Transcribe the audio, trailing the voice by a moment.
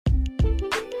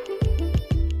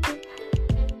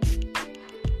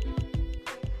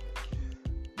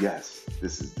Yes,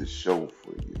 this is the show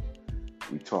for you.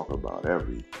 We talk about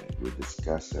everything. We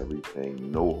discuss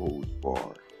everything, no holds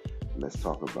barred. Let's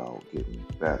talk about getting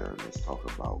better. Let's talk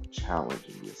about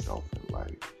challenging yourself in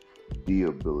life,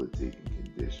 debilitating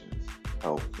conditions,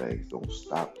 health things. Don't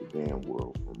stop the damn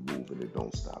world from moving. It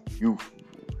don't stop you from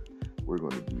moving. We're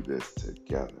going to do this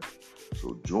together.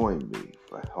 So join me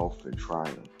for Health and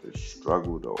Triumph, the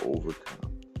struggle to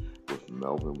overcome with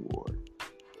Melvin Ward.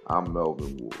 I'm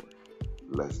Melvin Ward.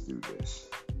 Let's do this.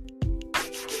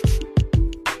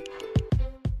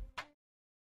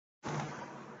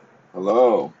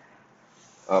 Hello,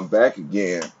 I'm back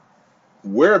again.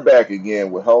 We're back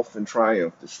again with Health and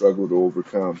Triumph, the struggle to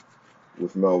overcome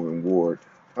with Melvin Ward.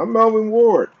 I'm Melvin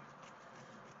Ward.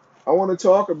 I want to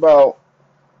talk about,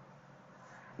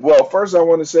 well, first I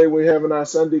want to say we're having our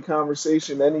Sunday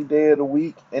conversation any day of the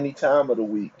week, any time of the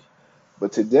week.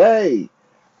 But today,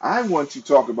 I want to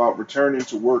talk about returning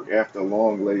to work after a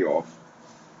long layoff.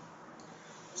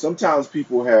 Sometimes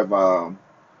people have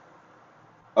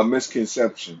a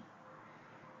misconception.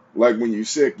 Like when you're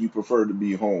sick, you prefer to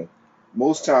be home.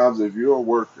 Most times, if you're a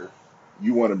worker,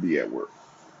 you want to be at work.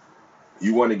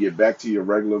 You want to get back to your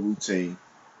regular routine.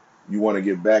 You want to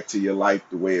get back to your life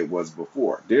the way it was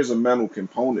before. There's a mental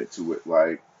component to it.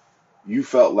 Like you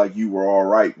felt like you were all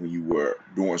right when you were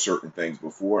doing certain things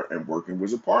before, and working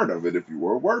was a part of it if you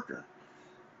were a worker.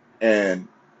 And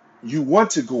you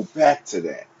want to go back to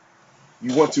that.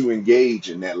 You want to engage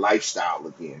in that lifestyle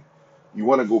again. You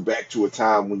want to go back to a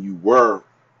time when you were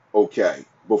okay,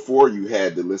 before you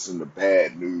had to listen to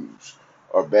bad news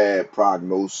or bad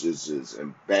prognoses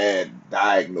and bad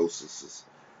diagnoses.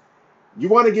 You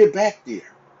want to get back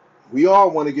there. We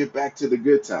all want to get back to the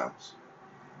good times.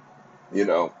 You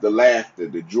know, the laughter,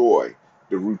 the joy,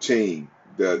 the routine,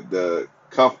 the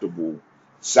comfortable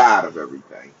side of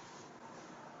everything.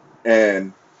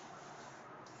 And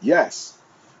yes,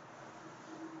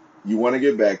 you want to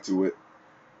get back to it,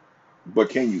 but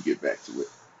can you get back to it?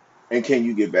 And can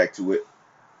you get back to it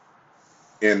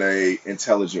in a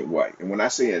intelligent way? And when I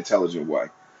say intelligent way,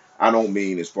 I don't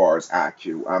mean as far as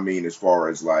IQ. I mean as far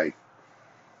as like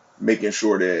making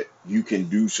sure that you can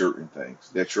do certain things,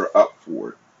 that you're up for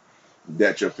it,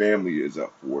 that your family is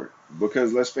up for it.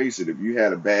 Because let's face it, if you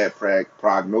had a bad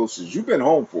prognosis, you've been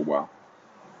home for a while.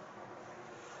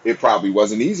 It probably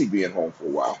wasn't easy being home for a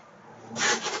while.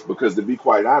 Because to be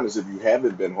quite honest, if you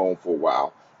haven't been home for a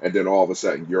while and then all of a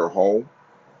sudden you're home,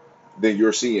 then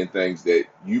you're seeing things that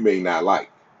you may not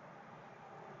like.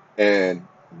 And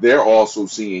they're also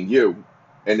seeing you,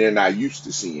 and they're not used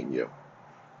to seeing you.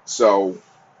 So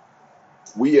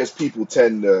we as people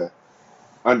tend to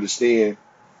understand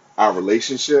our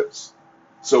relationships,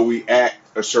 so we act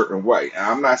a certain way. And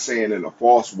I'm not saying in a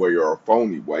false way or a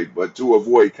phony way, but to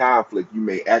avoid conflict, you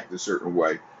may act a certain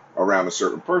way around a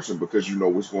certain person because you know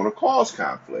what's going to cause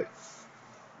conflict.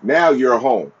 Now you're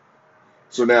home.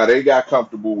 So now they got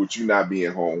comfortable with you not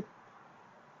being home,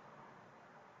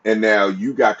 and now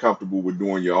you got comfortable with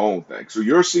doing your own thing. So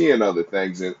you're seeing other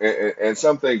things, and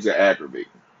some things are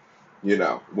aggravating. You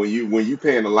know, when you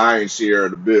paying the lion's share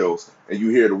of the bills and you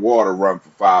hear the water run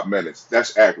for 5 minutes,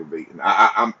 that's aggravating.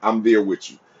 I'm there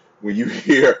with you. When you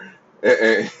hear,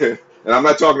 and I'm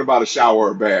not talking about a shower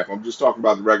or a bath. I'm just talking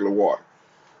about the regular water.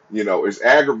 You know, it's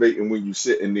aggravating when you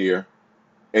sitting there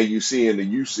and you seeing the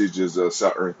usages of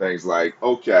certain things. Like,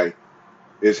 okay,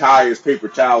 as high as paper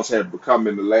towels have become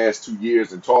in the last 2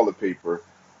 years and toilet paper,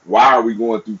 why are we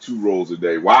going through two rolls a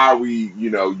day? Why are we,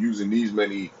 using these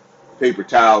many paper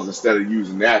towels instead of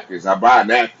using napkins? I buy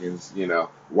napkins,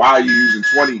 why are you using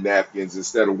 20 napkins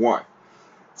instead of one?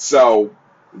 So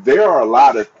there are a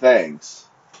lot of things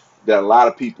that a lot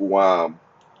of people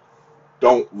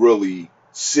don't really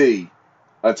see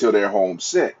until they're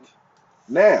homesick.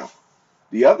 Now,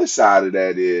 the other side of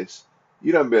that is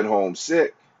you done been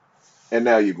homesick and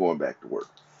now you're going back to work.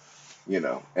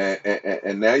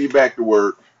 And now you're back to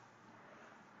work.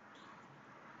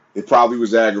 It probably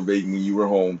was aggravating when you were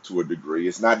home to a degree.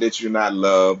 It's not that you're not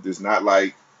loved. It's not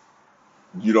like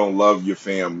you don't love your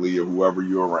family or whoever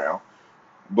you're around,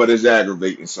 but it's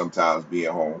aggravating sometimes being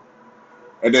home.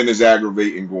 And then it's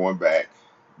aggravating going back,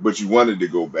 but you wanted to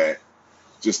go back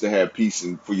just to have peace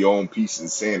and for your own peace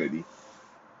and sanity.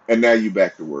 And now you're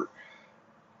back to work.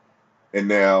 And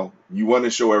now you want to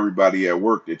show everybody at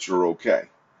work that you're okay.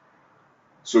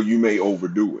 So you may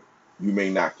overdo it. You may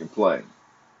not complain.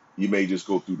 You may just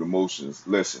go through the motions.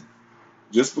 Listen,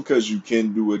 just because you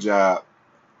can do a job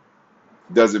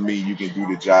doesn't mean you can do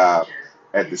the job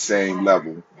at the same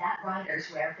level. That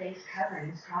riders wear face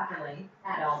coverings properly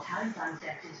at all times on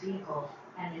Texas vehicles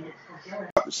and in its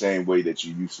facility. The same way that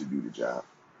you used to do the job.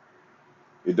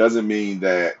 It doesn't mean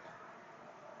that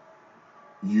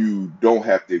you don't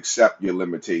have to accept your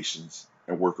limitations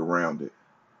and work around it,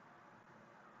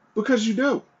 because you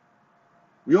do.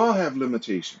 We all have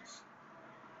limitations.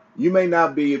 You may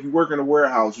not be, if you work in a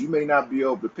warehouse, you may not be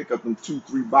able to pick up them two,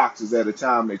 three boxes at a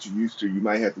time that you used to. You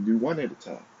might have to do one at a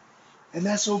time. And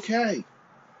that's okay.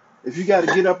 If you got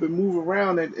to get up and move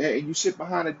around and you sit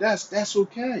behind a desk, that's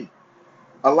okay.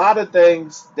 A lot of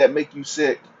things that make you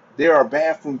sick, there are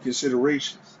bathroom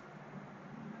considerations.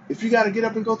 If you got to get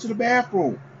up and go to the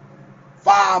bathroom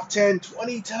 5, 10,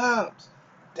 20 times,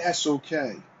 that's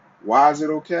okay. Why is it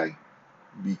okay?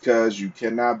 Because you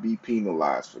cannot be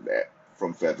penalized for that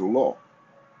from federal law.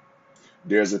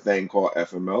 There's a thing called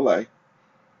FMLA.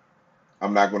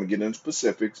 I'm not going to get into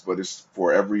specifics, but it's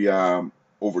for every over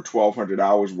 1,200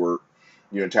 hours work,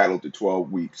 you're entitled to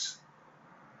 12 weeks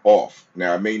off.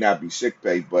 Now, it may not be sick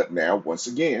pay, but now, once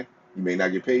again, you may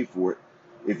not get paid for it.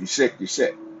 If you're sick, you're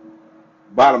sick.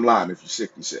 Bottom line, if you're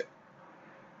sick, you're sick.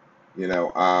 You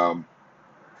know,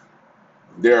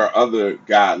 there are other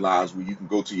guidelines where you can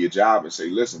go to your job and say,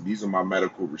 listen, these are my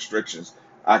medical restrictions.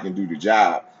 I can do the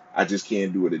job. I just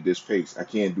can't do it at this pace. I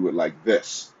can't do it like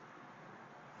this.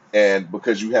 And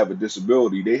because you have a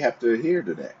disability, they have to adhere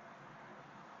to that.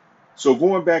 So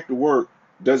going back to work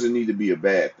doesn't need to be a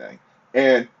bad thing.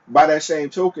 And by that same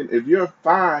token, if you're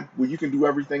fine where you can do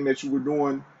everything that you were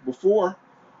doing before,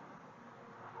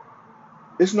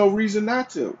 it's no reason not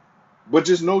to. But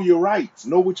just know your rights,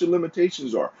 know what your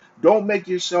limitations are. Don't make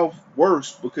yourself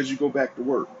worse because you go back to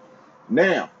work.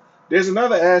 Now, there's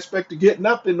another aspect to getting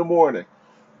up in the morning.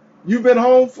 You've been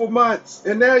home for months,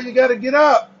 and now you got to get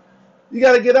up. You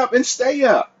got to get up and stay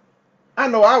up. I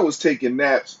know I was taking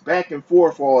naps back and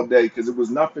forth all day because it was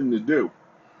nothing to do.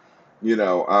 You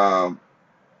know,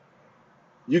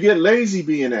 you get lazy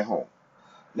being at home.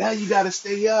 Now you got to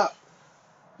stay up.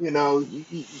 You know,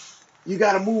 you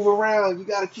got to move around. You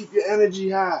got to keep your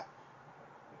energy high.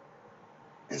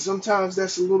 And sometimes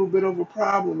that's a little bit of a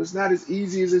problem. It's not as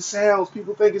easy as it sounds.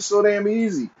 People think it's so damn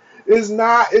easy. It's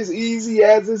not as easy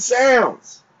as it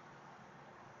sounds.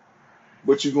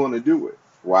 But you're going to do it.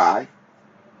 Why?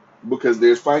 Because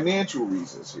there's financial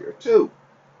reasons here too.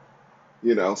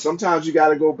 You know, sometimes you got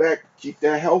to go back, keep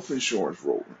that health insurance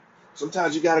rolling.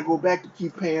 Sometimes you got to go back to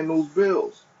keep paying those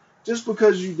bills. Just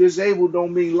because you're disabled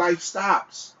don't mean life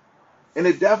stops. And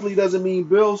it definitely doesn't mean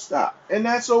bills stop. And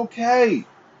that's okay.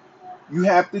 You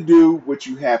have to do what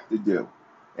you have to do.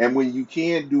 And when you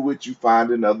can't do it, you find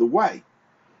another way.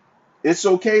 It's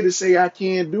okay to say, I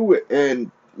can't do it. And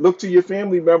look to your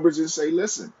family members and say,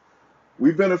 listen,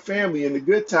 we've been a family. In the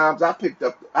good times,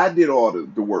 I did all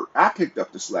the work. I picked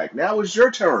up the slack. Now it's your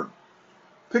turn.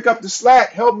 Pick up the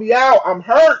slack. Help me out. I'm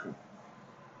hurting.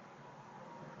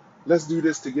 Let's do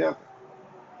this together.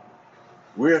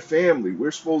 We're a family.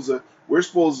 We're supposed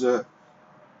to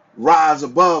rise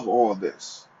above all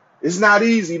this. It's not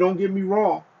easy, don't get me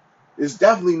wrong. It's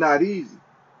definitely not easy,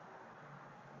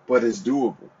 but it's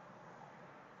doable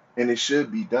and it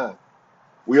should be done.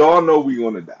 We all know we're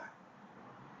going to die.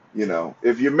 You know,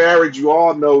 if you're married, you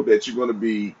all know that you're going to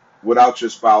be without your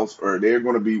spouse or they're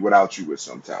going to be without you at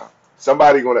some time.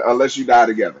 Somebody going to, unless you die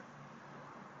together.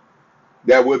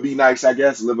 That would be nice, I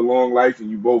guess, live a long life and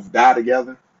you both die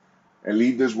together and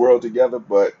leave this world together,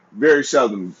 but very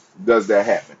seldom does that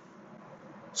happen.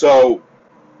 So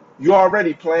you're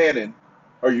already planning,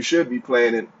 or you should be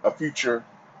planning, a future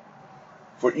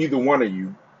for either one of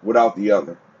you without the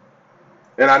other.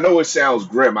 And I know it sounds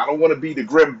grim. I don't want to be the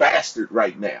grim bastard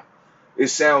right now. It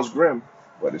sounds grim,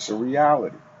 but it's a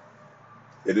reality.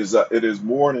 It is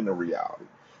more than a reality.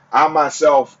 I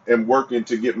myself am working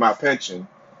to get my pension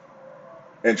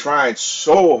and trying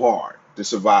so hard to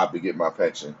survive to get my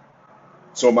pension.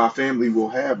 So my family will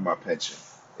have my pension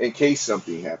in case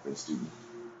something happens to me.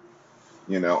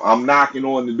 You know, I'm knocking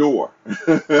on the door.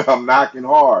 I'm knocking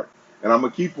hard. And I'm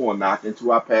going to keep on knocking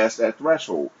until I pass that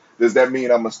threshold. Does that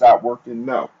mean I'm going to stop working?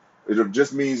 No. It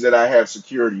just means that I have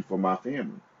security for my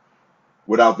family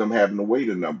without them having to wait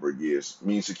a number of years. It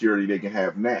means security they can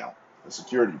have now, a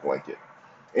security blanket.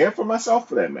 And for myself,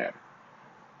 for that matter.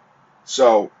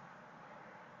 So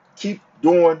keep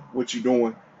doing what you're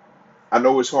doing. I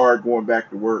know it's hard going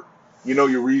back to work. You know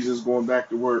your reasons going back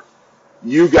to work.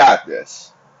 You got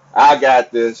this. I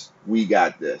got this. We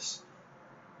got this.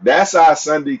 That's our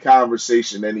Sunday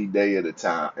conversation any day of the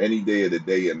time, any day of the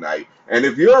day and night. And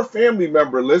if you're a family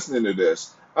member listening to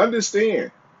this,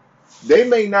 understand they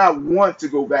may not want to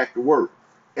go back to work.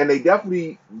 And they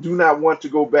definitely do not want to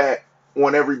go back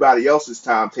on everybody else's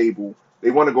timetable. They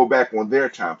want to go back on their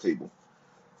timetable.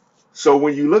 So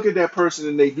when you look at that person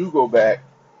and they do go back,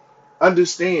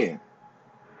 understand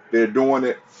They're doing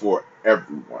it for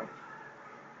everyone.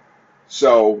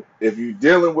 So if you're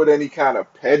dealing with any kind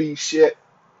of petty shit,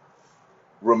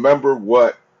 remember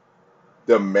what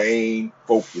the main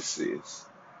focus is.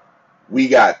 We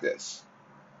got this.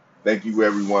 Thank you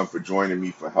everyone for joining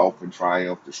me for Health and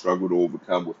Triumph, the struggle to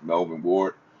overcome with Melvin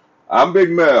Ward. I'm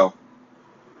Big Mel.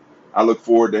 I look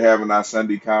forward to having our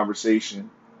Sunday conversation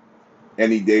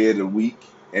any day of the week,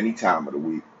 any time of the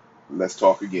week. Let's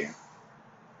talk again.